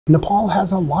Nepal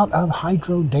has a lot of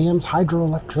hydro dams,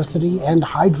 hydroelectricity, and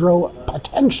hydro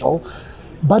potential,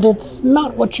 but it's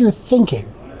not what you're thinking,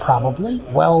 probably.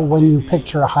 Well, when you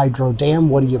picture a hydro dam,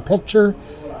 what do you picture?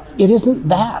 It isn't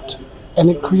that. And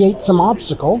it creates some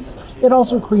obstacles. It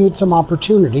also creates some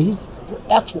opportunities.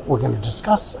 That's what we're going to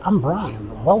discuss. I'm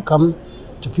Brian. Welcome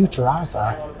to Future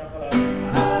Asa.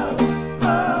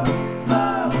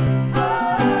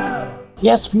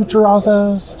 Yes, Future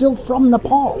Asa, still from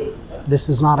Nepal. This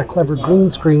is not a clever green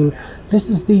screen. This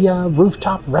is the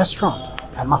rooftop restaurant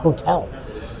at my hotel.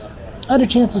 I had a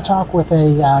chance to talk with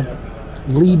a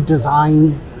lead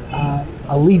design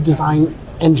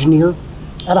engineer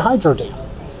at a hydro dam.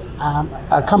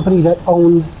 A company that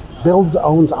builds,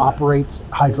 owns, operates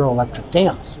hydroelectric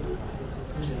dams.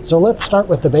 So let's start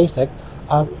with the basic.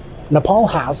 Nepal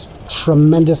has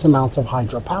tremendous amounts of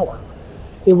hydropower.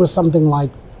 It was something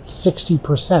like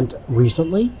 60%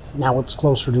 recently. Now it's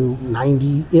closer to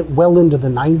 90, well into the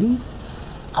 90s,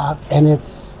 and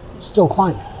it's still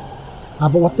climbing.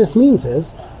 But what this means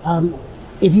is,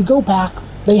 if you go back,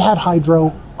 they had hydro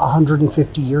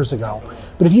 150 years ago.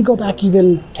 But if you go back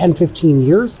even 10, 15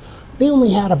 years, they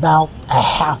only had about a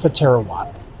half a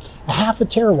terawatt. A half a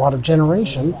terawatt of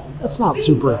generation, that's not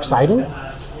super exciting.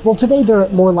 Well, today they're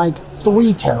at more like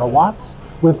 3 terawatts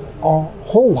with a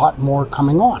whole lot more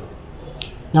coming on.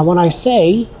 Now, when I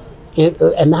say it,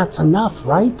 and that's enough,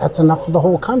 right? That's enough for the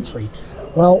whole country.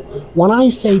 Well, when I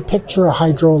say picture a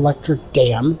hydroelectric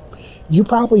dam, you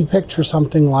probably picture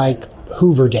something like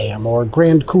Hoover Dam or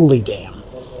Grand Coulee Dam.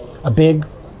 A big,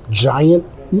 giant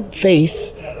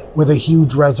face with a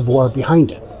huge reservoir behind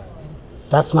it.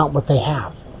 That's not what they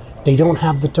have. They don't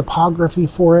have the topography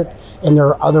for it, and there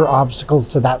are other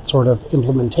obstacles to that sort of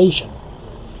implementation.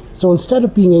 So instead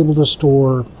of being able to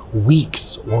store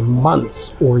weeks or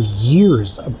months or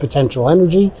years of potential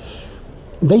energy,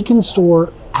 they can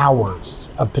store hours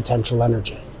of potential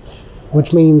energy,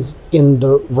 which means in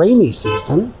the rainy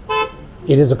season,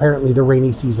 it is apparently the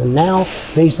rainy season now.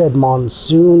 They said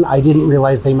monsoon. I didn't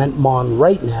realize they meant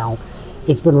right now.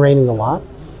 It's been raining a lot.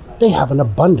 They have an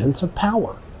abundance of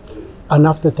power,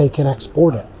 enough that they can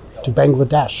export it to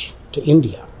Bangladesh, to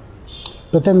India.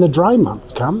 But then the dry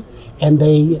months come and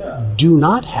they do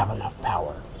not have enough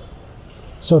power.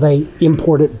 So they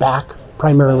import it back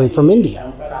primarily from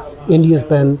India. India's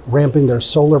been ramping their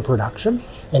solar production,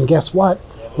 and guess what?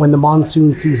 When the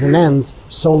monsoon season ends,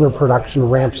 solar production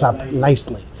ramps up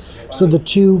nicely. So the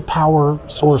two power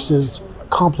sources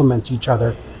complement each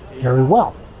other very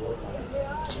well.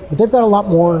 But they've got a lot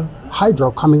more hydro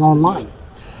coming online.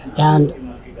 And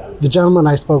the gentleman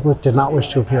I spoke with did not wish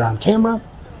to appear on camera.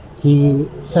 He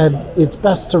said it's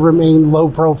best to remain low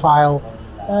profile,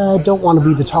 don't want to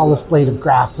be the tallest blade of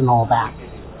grass and all that.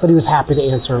 But he was happy to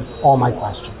answer all my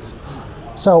questions.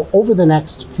 So over the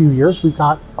next few years, we've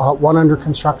got one under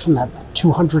construction that's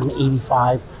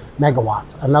 285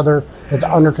 megawatts. Another that's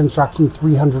under construction,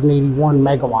 381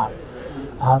 megawatts.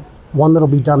 One that'll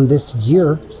be done this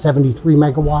year, 73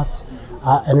 megawatts.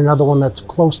 And another one that's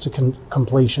close to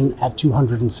completion at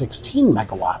 216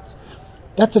 megawatts.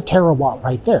 That's a terawatt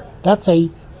right there. That's a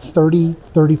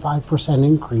 30-35%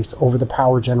 increase over the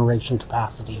power generation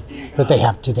capacity that they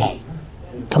have today,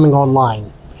 coming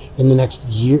online in the next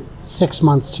year, 6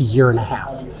 months to year and a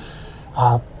half.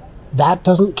 That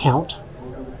doesn't count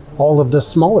all of the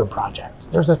smaller projects.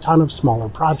 There's a ton of smaller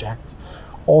projects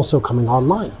also coming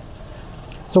online.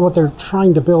 So what they're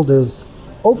trying to build is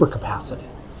overcapacity,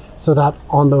 so that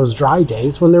on those dry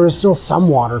days, when there is still some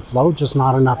water flow, just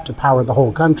not enough to power the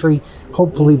whole country,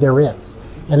 hopefully there is.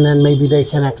 And then maybe they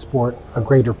can export a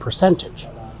greater percentage.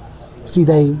 See,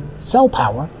 they sell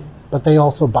power, but they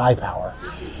also buy power.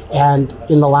 And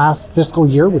in the last fiscal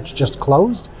year, which just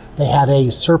closed, they had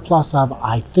a surplus of,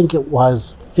 I think it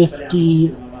was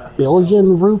 50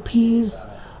 billion rupees.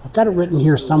 I've got it written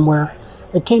here somewhere.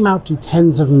 It came out to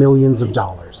tens of millions of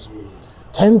dollars.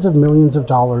 Tens of millions of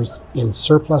dollars in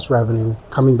surplus revenue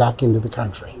coming back into the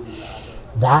country.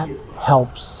 That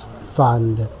helps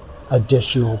fund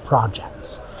additional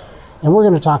projects. And we're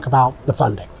going to talk about the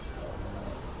funding.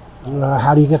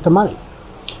 How do you get the money?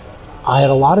 I had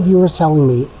a lot of viewers telling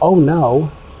me, oh no,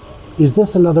 is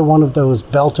this another one of those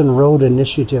Belt and Road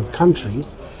Initiative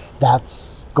countries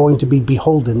that's going to be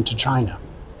beholden to China?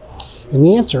 And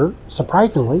the answer,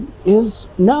 surprisingly, is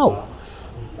no.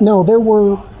 No, there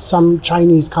were some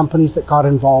Chinese companies that got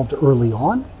involved early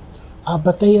on,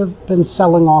 but they have been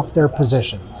selling off their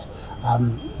positions.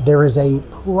 There is a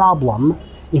problem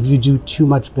if you do too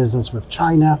much business with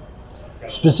China,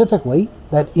 specifically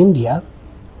that India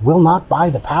will not buy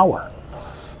the power,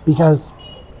 because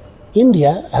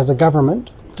India as a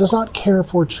government does not care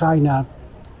for China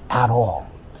at all.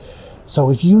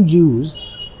 So if you use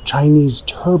Chinese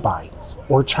turbines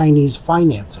or Chinese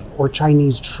financing or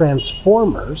Chinese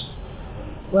transformers,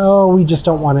 well, we just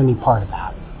don't want any part of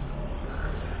that.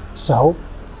 So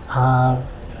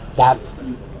that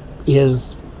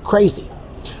is crazy.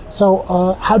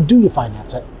 So how do you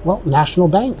finance it? Well, national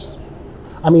banks.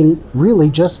 I mean, really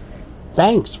just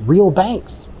banks, real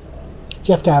banks.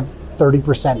 You have to have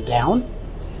 30% down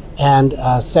and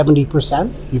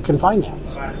 70% you can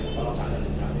finance.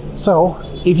 So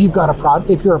if you've got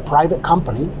if you're a private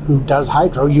company who does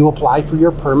hydro, you apply for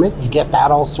your permit, you get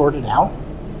that all sorted out.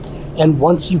 And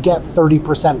once you get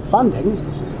 30% funding,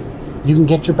 you can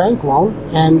get your bank loan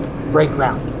and break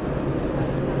ground.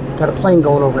 Got a plane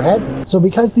going overhead. So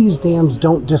because these dams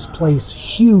don't displace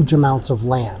huge amounts of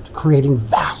land, creating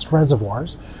vast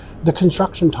reservoirs, the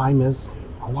construction time is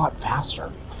a lot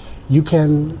faster. You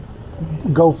can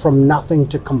go from nothing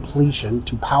to completion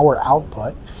to power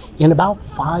output in about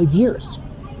 5 years.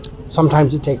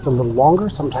 Sometimes it takes a little longer,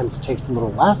 sometimes it takes a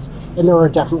little less, and there are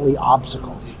definitely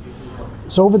obstacles.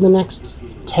 So over the next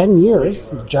 10 years,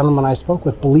 the gentleman I spoke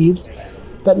with believes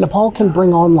that Nepal can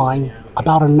bring online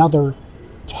about another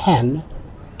 10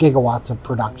 gigawatts of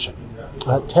production,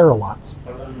 terawatts.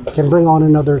 Can bring on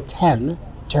another 10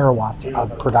 terawatts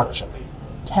of production.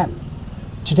 10.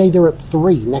 Today they're at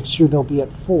 3. Next year they'll be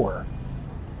at 4.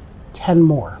 10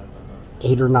 more.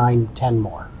 8 or 9, 10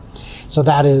 more. So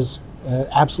that is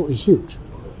absolutely huge.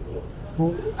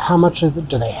 Well, how much do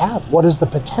they have? What is the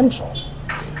potential?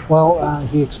 Well,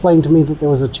 he explained to me that there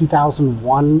was a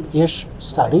 2001-ish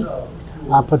study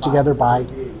put together by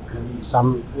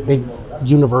some big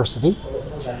university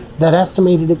that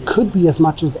estimated it could be as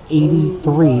much as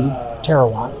 83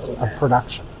 terawatts of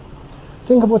production.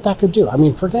 Think of what that could do. I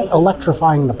mean, forget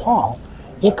electrifying Nepal.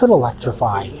 It could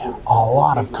electrify a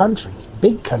lot of countries,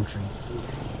 big countries.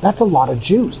 That's a lot of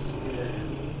juice.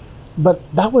 But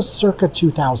that was circa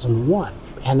 2001.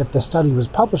 And if the study was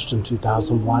published in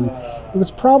 2001, it was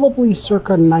probably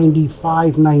circa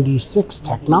 95, 96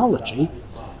 technology.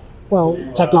 Well,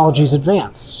 technology's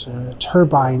advanced.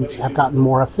 Turbines have gotten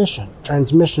more efficient.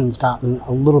 Transmission's gotten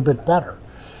a little bit better.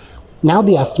 Now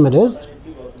the estimate is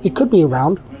it could be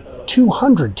around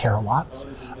 200 terawatts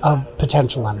of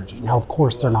potential energy. Now, of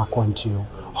course, they're not going to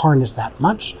harness that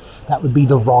much. That would be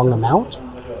the wrong amount.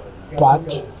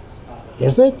 But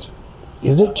is it?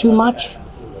 Is it too much?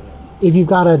 If you've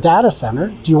got a data center,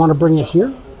 do you want to bring it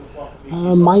here?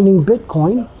 Mining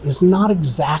Bitcoin is not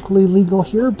exactly legal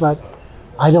here, but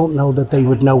I don't know that they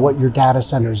would know what your data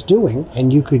center is doing,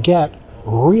 and you could get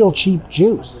real cheap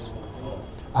juice.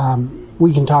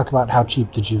 We can talk about how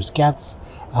cheap the juice gets,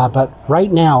 but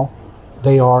right now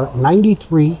they are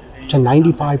 93 to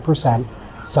 95%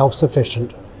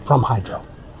 self-sufficient from hydro.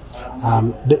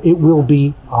 It will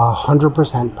be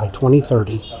 100% by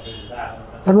 2030.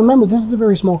 And remember, this is a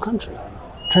very small country.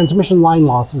 Transmission line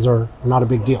losses are not a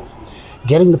big deal.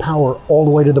 Getting the power all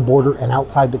the way to the border and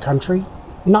outside the country,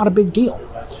 not a big deal.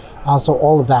 So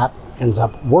all of that ends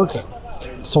up working.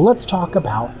 So let's talk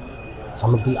about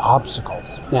some of the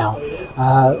obstacles. Now,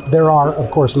 there are, of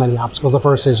course, many obstacles. The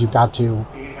first is you've got to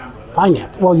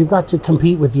finance. Well, you've got to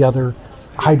compete with the other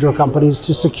hydro companies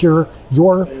to secure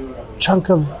your chunk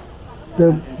of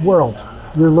the world,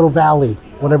 your little valley,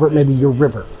 whatever it may be, your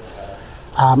river.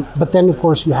 But then, of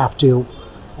course, you have to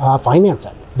finance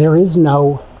it. There is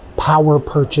no power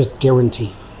purchase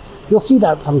guarantee. You'll see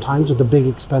that sometimes with a big,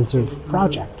 expensive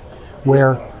project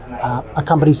where a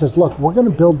company says, look, we're going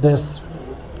to build this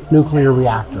nuclear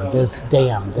reactor, this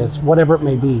dam, this whatever it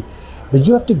may be, but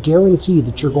you have to guarantee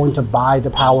that you're going to buy the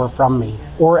power from me,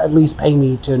 or at least pay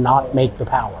me to not make the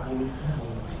power.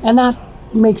 And that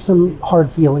makes some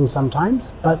hard feelings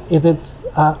sometimes, but if it's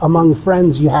among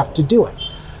friends, you have to do it.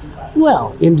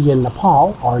 Well, India and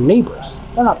Nepal are neighbors.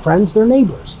 They're not friends, they're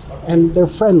neighbors. And they're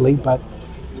friendly, but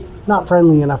not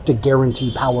friendly enough to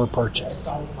guarantee power purchase.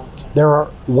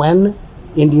 When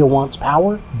India wants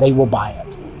power, they will buy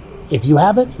it. If you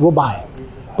have it, we'll buy it.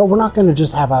 But we're not going to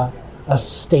just have a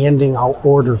standing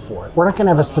order for it. We're not going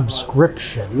to have a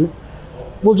subscription.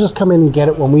 We'll just come in and get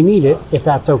it when we need it, if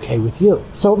that's okay with you.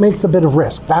 So it makes a bit of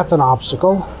risk. That's an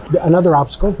obstacle. Another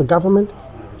obstacle is the government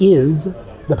is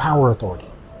the power authority.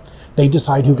 They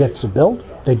decide who gets to build.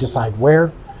 They decide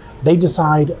where. They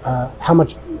decide how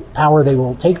much power they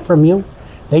will take from you.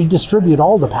 They distribute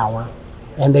all the power,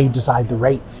 and they decide the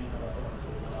rates.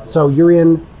 So you're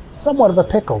in somewhat of a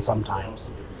pickle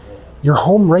sometimes. Your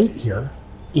home rate here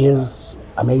is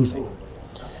amazing.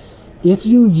 If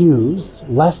you use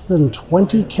less than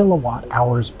 20 kilowatt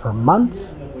hours per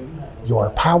month, your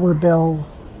power bill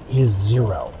is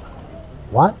 0.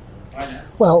 What?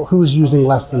 Well, who's using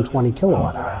less than 20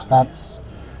 kilowatt hours?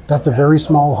 That's a very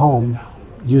small home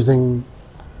using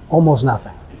almost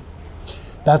nothing.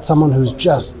 That's someone who's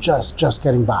just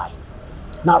getting by,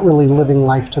 not really living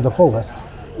life to the fullest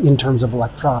in terms of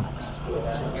electronics.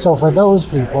 So for those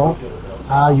people,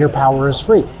 your power is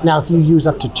free. Now, if you use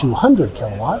up to 200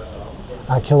 kilowatt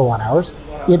hours,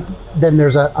 then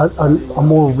there's a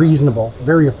more reasonable,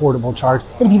 very affordable charge.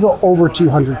 And if you go over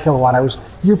 200 kilowatt hours,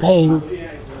 you're paying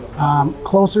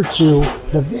closer to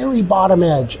the very bottom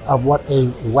edge of what a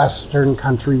Western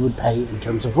country would pay in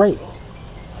terms of rates.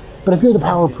 But if you're the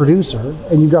power producer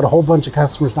and you've got a whole bunch of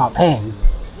customers not paying,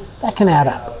 that can add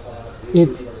up.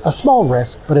 It's a small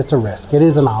risk, but it's a risk. It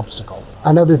is an obstacle.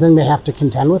 Another thing they have to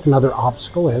contend with, another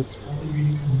obstacle, is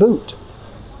boot.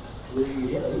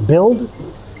 Build,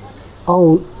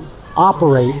 own,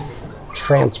 operate,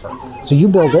 transfer. So you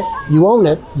build it, you own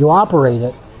it, you operate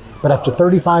it, but after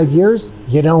 35 years,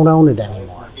 you don't own it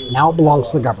anymore. Now it belongs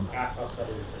to the government.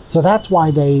 So that's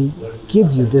why they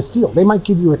give you this deal. They might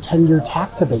give you a 10-year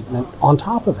tax abatement on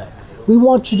top of it. We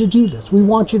want you to do this. We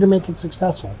want you to make it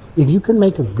successful. If you can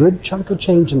make a good chunk of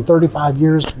change in 35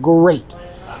 years, great.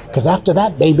 Because after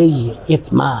that, baby,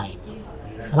 it's mine.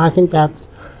 And I think that's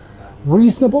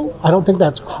reasonable. I don't think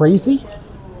that's crazy.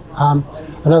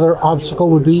 Another obstacle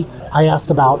would be, I asked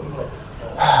about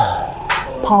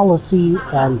policy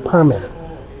and permitting.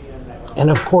 And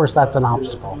of course, that's an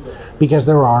obstacle because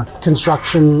there are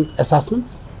construction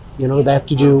assessments. You know, they have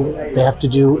to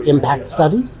do impact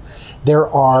studies. There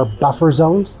are buffer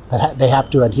zones that they have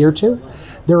to adhere to.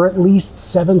 There are at least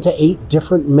 7 to 8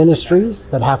 different ministries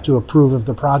that have to approve of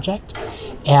the project,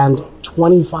 and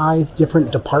 25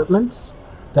 different departments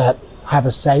that have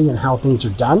a say in how things are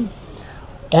done.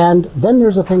 And then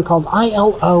there's a thing called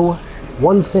ILO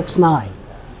 169.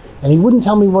 And he wouldn't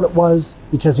tell me what it was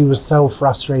because he was so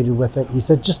frustrated with it. He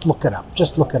said, just look it up,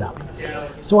 just look it up.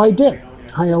 So I did.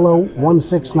 ILO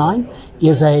 169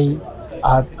 is a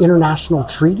international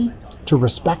treaty to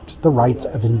respect the rights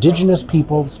of indigenous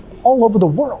peoples all over the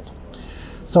world.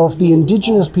 So if the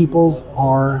indigenous peoples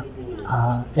are,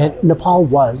 and Nepal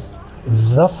was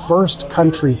the first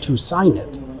country to sign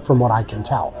it, from what I can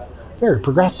tell. Very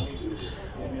progressive.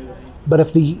 But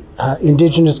if the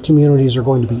indigenous communities are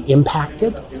going to be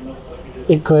impacted,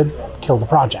 it could kill the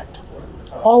project.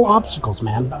 All obstacles,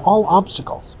 man, all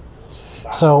obstacles.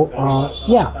 So,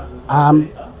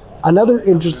 another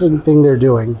interesting thing they're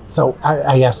doing, so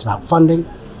I asked about funding.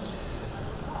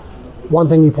 One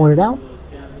thing you pointed out,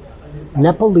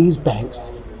 Nepalese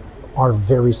banks are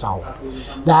very solid.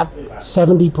 That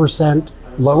 70%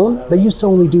 loan, they used to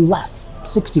only do less,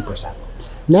 60%.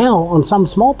 Now, on some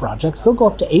small projects, they'll go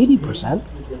up to 80%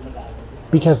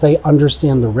 because they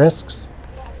understand the risks.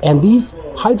 And these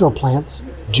hydro plants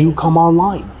do come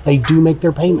online. They do make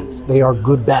their payments. They are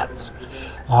good bets.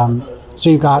 So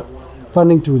you've got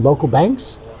funding through local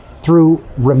banks, through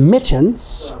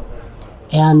remittance,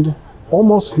 and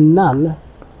almost none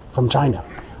from China.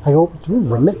 I go, through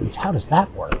remittance, how does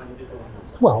that work?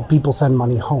 Well, people send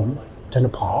money home to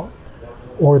Nepal,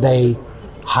 or they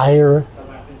hire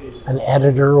an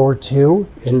editor or two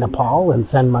in Nepal and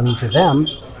send money to them,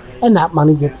 and that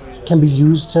money can be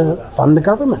used to fund the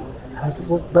government. And I said,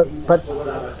 well, but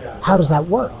how does that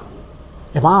work?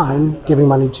 If I'm giving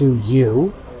money to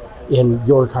you in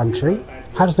your country,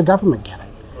 how does the government get it?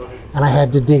 And I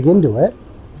had to dig into it.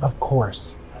 Of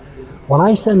course, when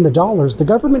I send the dollars, the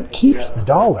government keeps the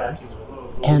dollars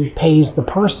and pays the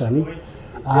person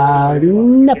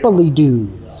Nepali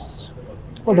dues.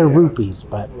 Well, they're rupees,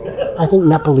 but I think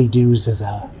Nepali dues is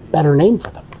a better name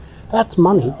for them. That's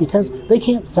money because they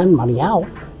can't send money out.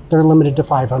 They're limited to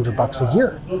 $500 a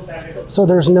year. So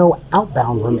there's no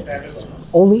outbound remittance,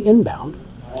 only inbound.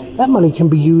 That money can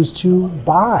be used to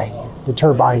buy the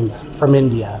turbines from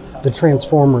India, the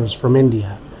transformers from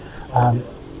India.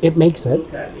 It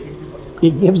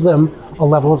gives them a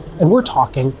level of, and we're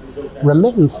talking,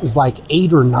 remittance is like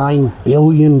 $8 or $9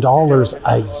 billion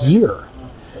a year.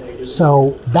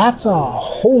 So that's a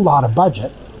whole lot of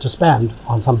budget to spend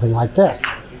on something like this.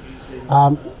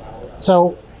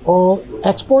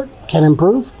 Export can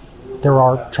improve. There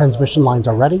are transmission lines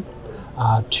already,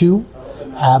 2,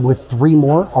 with 3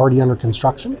 more already under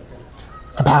construction.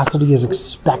 Capacity is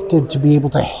expected to be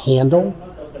able to handle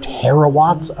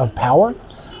terawatts of power.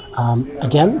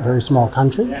 Again, very small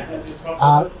country.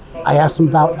 I asked them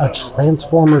about a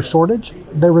transformer shortage.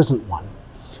 There isn't one,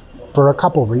 for a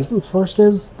couple reasons. First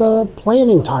is the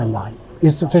planning timeline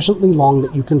is sufficiently long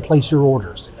that you can place your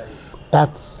orders.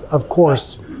 That's, of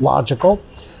course, logical.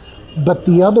 But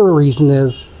the other reason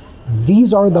is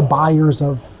these are the buyers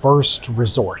of first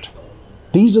resort.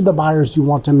 These are the buyers you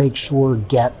want to make sure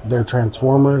get their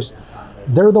transformers.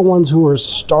 They're the ones who are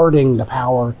starting the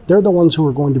power. They're the ones who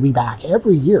are going to be back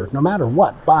every year, no matter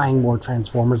what, buying more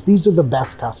transformers. These are the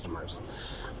best customers.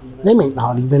 They may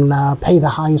not even pay the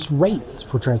highest rates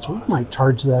for transformers. Might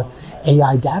charge the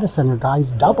AI data center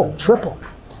guys double, triple.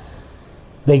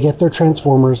 They get their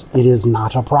transformers. It is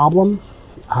not a problem.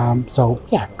 So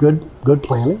yeah, good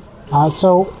planning.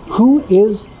 So who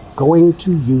is going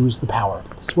to use the power?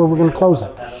 This is where we're going to close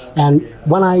it. And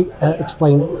when I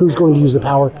explain who's going to use the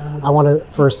power, I want to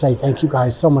first say thank you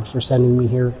guys so much for sending me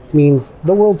here. It means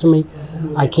the world to me.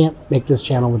 I can't make this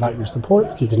channel without your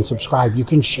support. You can subscribe, you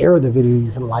can share the video,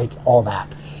 you can like, all that.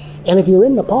 And if you're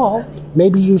in Nepal,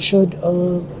 maybe you should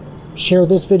share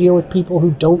this video with people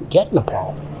who don't get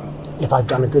Nepal, if I've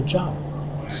done a good job.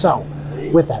 So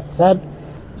with that said,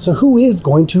 so who is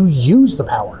going to use the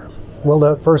power? Well,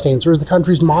 the first answer is the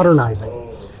country's modernizing.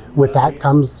 With that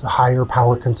comes higher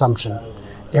power consumption,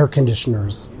 air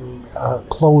conditioners,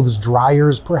 clothes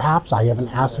dryers, perhaps. I haven't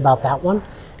asked about that one.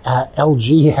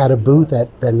 LG had a booth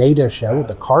at the NADA show,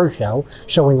 the car show,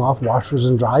 showing off washers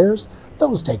and dryers.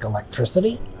 Those take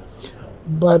electricity.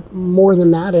 But more than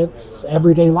that, it's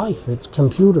everyday life. It's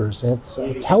computers, it's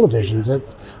televisions,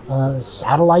 it's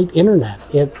satellite internet.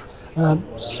 It's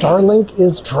Starlink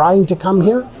is trying to come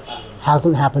here.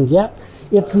 Hasn't happened yet.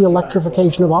 It's the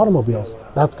electrification of automobiles.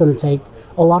 That's going to take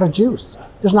a lot of juice.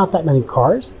 There's not that many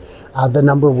cars. The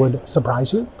number would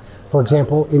surprise you. For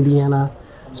example, Indiana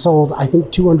sold, I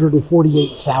think,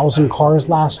 248,000 cars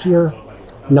last year.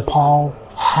 Nepal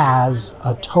has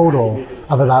a total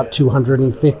of about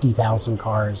 250,000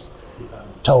 cars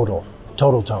total.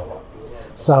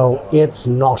 So it's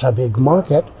not a big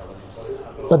market,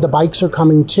 but the bikes are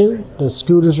coming too. The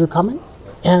scooters are coming.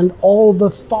 And all the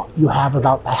thought you have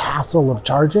about the hassle of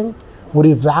charging would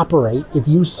evaporate if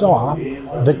you saw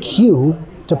the queue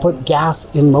to put gas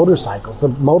in motorcycles. The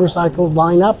motorcycles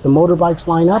line up, the motorbikes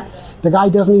line up. The guy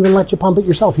doesn't even let you pump it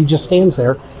yourself. He just stands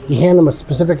there. You hand him a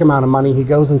specific amount of money. He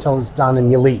goes until it's done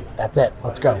and you leave. That's it.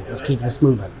 Let's go. Let's keep this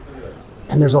moving.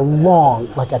 And there's a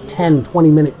long, like a 10,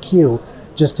 20-minute queue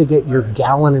just to get your 1.5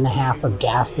 gallons of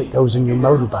gas that goes in your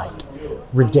motorbike.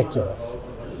 Ridiculous.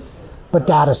 But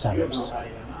data centers,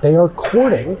 they are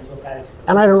courting,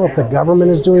 and I don't know if the government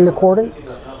is doing the courting,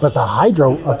 but the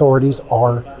hydro authorities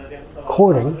are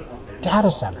courting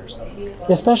data centers,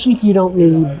 especially if you don't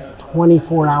need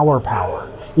 24-hour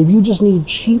power. If you just need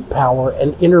cheap power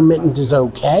and intermittent is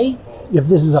okay, if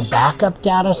this is a backup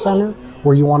data center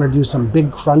where you want to do some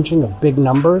big crunching of big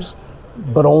numbers,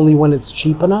 but only when it's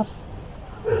cheap enough,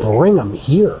 bring them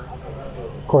here.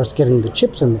 Of course, getting the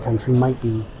chips in the country might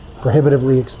be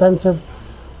prohibitively expensive,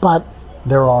 but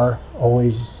there are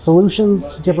always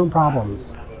solutions to different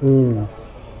problems.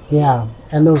 Yeah,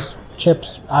 and those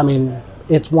chips, I mean,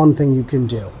 it's one thing you can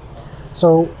do.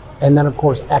 So, and then of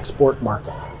course, export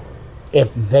market.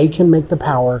 If they can make the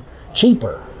power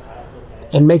cheaper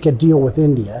and make a deal with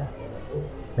India,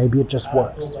 maybe it just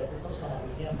works.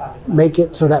 Make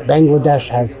it so that Bangladesh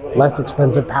has less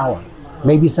expensive power.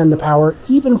 Maybe send the power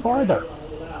even farther.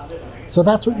 So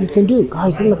that's what you can do.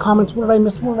 Guys, in the comments, what did I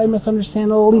miss? What did I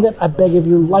misunderstand? I'll leave it. I beg of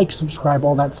you, like, subscribe,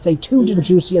 all that. Stay tuned and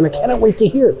juicy, and I cannot wait to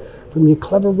hear from you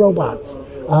clever robots.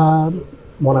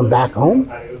 When I'm back home,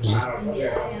 which is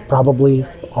probably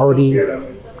already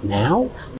now,